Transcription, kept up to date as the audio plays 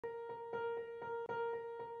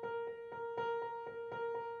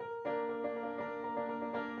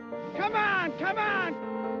on, come on!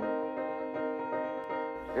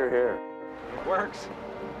 Here, here. It works.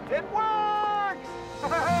 It works!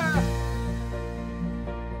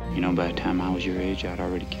 You know, by the time I was your age, I'd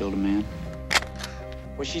already killed a man.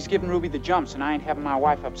 Well, she's giving Ruby the jumps, and I ain't having my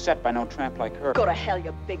wife upset by no tramp like her. Go to hell,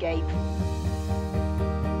 you big ape.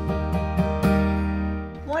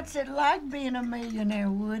 What's it like being a millionaire,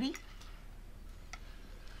 Woody?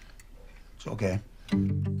 It's okay.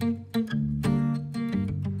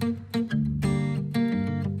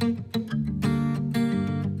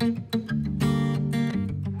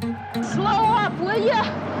 Slow up, will ya?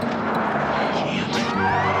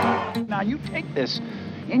 Now, you take this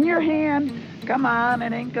in your hand. Come on,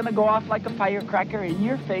 it ain't gonna go off like a firecracker in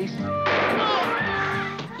your face.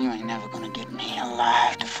 You ain't never gonna get me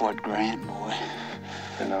alive to Fort Grant, boy.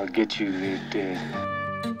 And I'll get you there dead.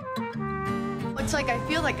 It's like I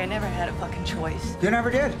feel like I never had a fucking choice. You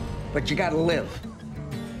never did, but you gotta live.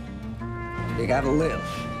 You gotta live.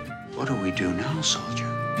 What do we do now, soldier?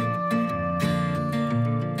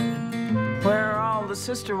 Where are all the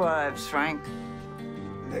sister wives, Frank?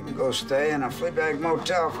 They can go stay in a Fleabag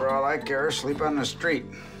motel for all I care, sleep on the street.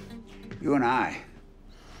 You and I,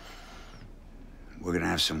 we're gonna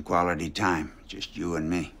have some quality time, just you and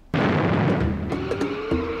me.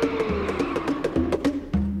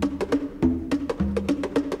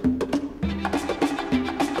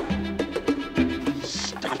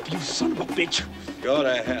 Stop, you son of a bitch. Go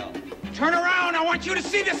to hell. Turn around, I want you to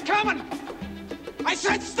see this coming. I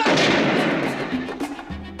said stop!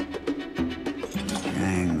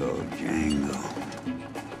 Django, Django.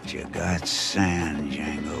 You got sand,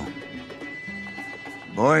 Django.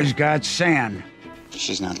 Boys got sand.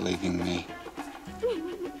 She's not leaving me.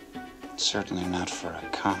 Certainly not for a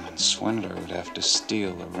common swindler who'd have to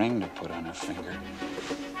steal a ring to put on her finger.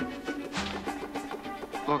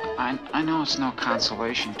 Look, I know it's no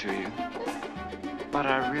consolation to you, but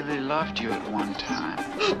I really loved you at one time.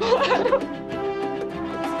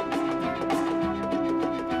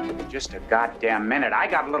 Just a goddamn minute. I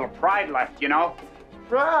got a little pride left, you know?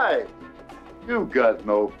 Pride? You got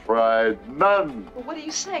no pride, none. Well, what are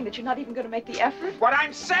you saying? That you're not even going to make the effort? What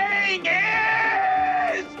I'm saying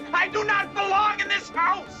is, I do not belong in this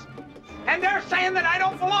house. And they're saying that I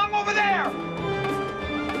don't belong over there.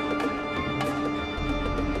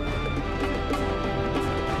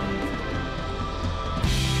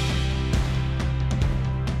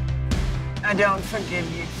 I don't forgive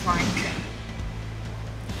you, Frank.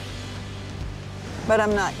 But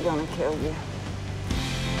I'm not gonna kill you.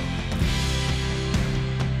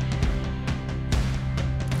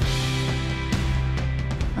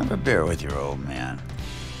 Have a beer with your old man.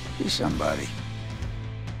 Be somebody.